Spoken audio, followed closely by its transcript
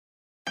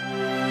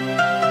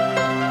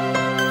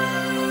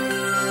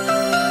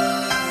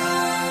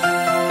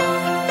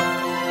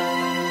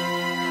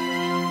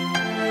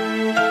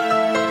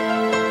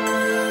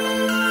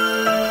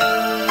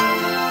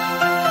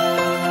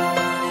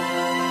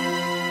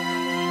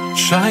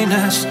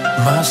Shyness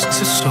masks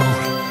his soul,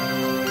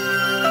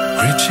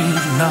 reaching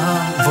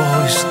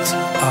unvoiced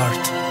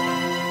art.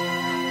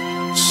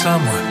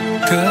 Someone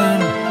can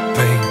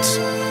paint,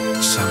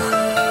 someone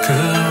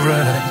can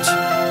write,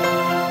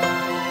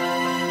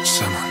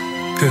 someone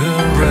can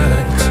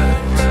write,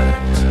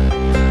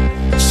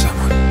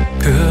 someone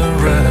can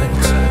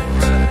write.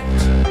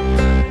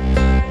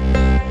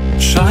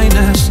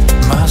 Shyness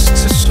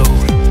masks his soul,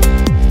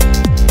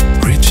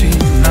 reaching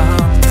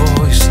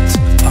unvoiced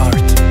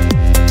art.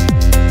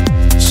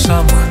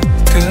 Someone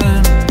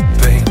can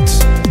paint,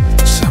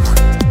 someone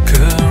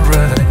can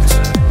write,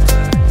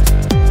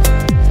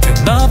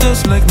 and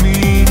others like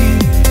me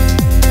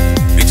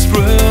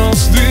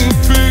express their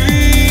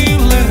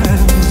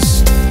feelings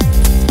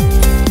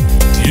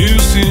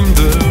using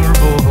their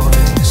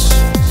voice.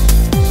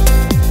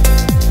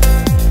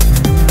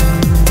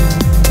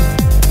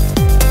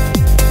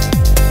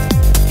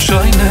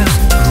 Shyness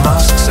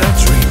masks a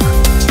dream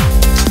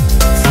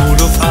full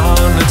of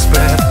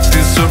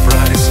unexpected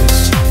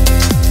surprises.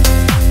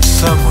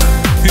 Someone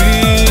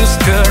is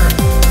scared,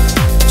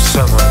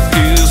 someone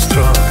is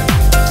strong,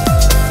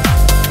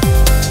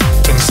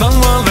 and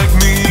someone like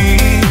me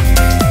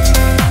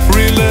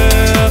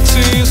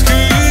relaxes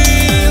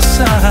his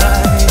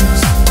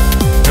eyes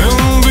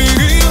and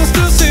begins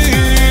to see.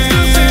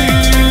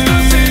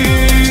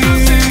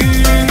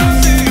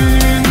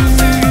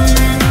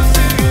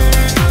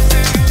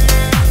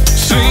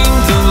 Sing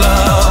the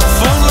love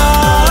for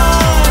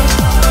life,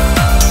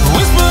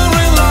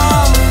 whispering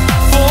love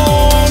for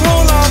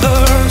all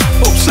others,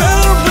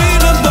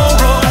 observing a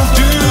borrowed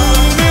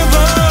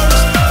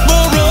universe,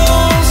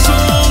 borrowed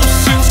souls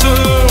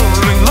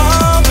sincerely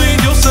loving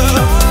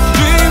yourself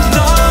deep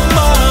down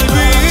my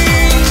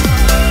being.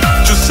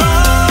 Just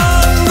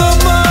under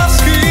my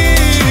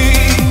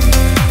skin,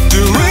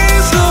 there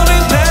is an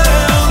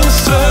intense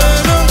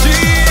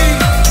energy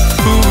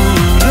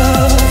full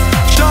of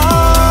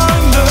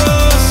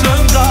shyness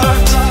and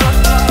light,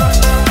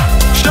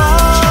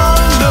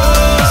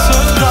 shyness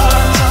and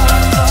light,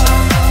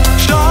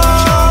 shyness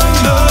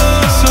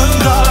and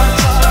light,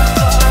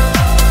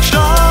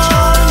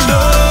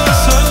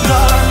 shyness and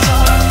light.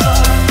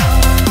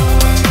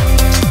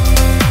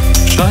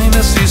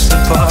 Shyness is a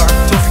part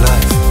of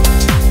life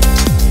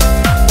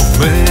of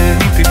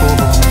many people,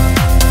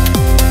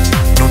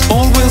 not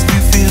always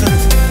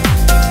defeated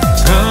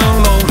and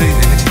lonely.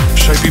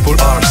 Shy people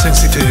are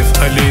sensitive.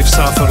 I live,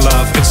 suffer,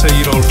 love, and say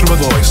it all through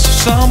my voice.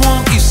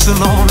 Someone is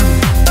alone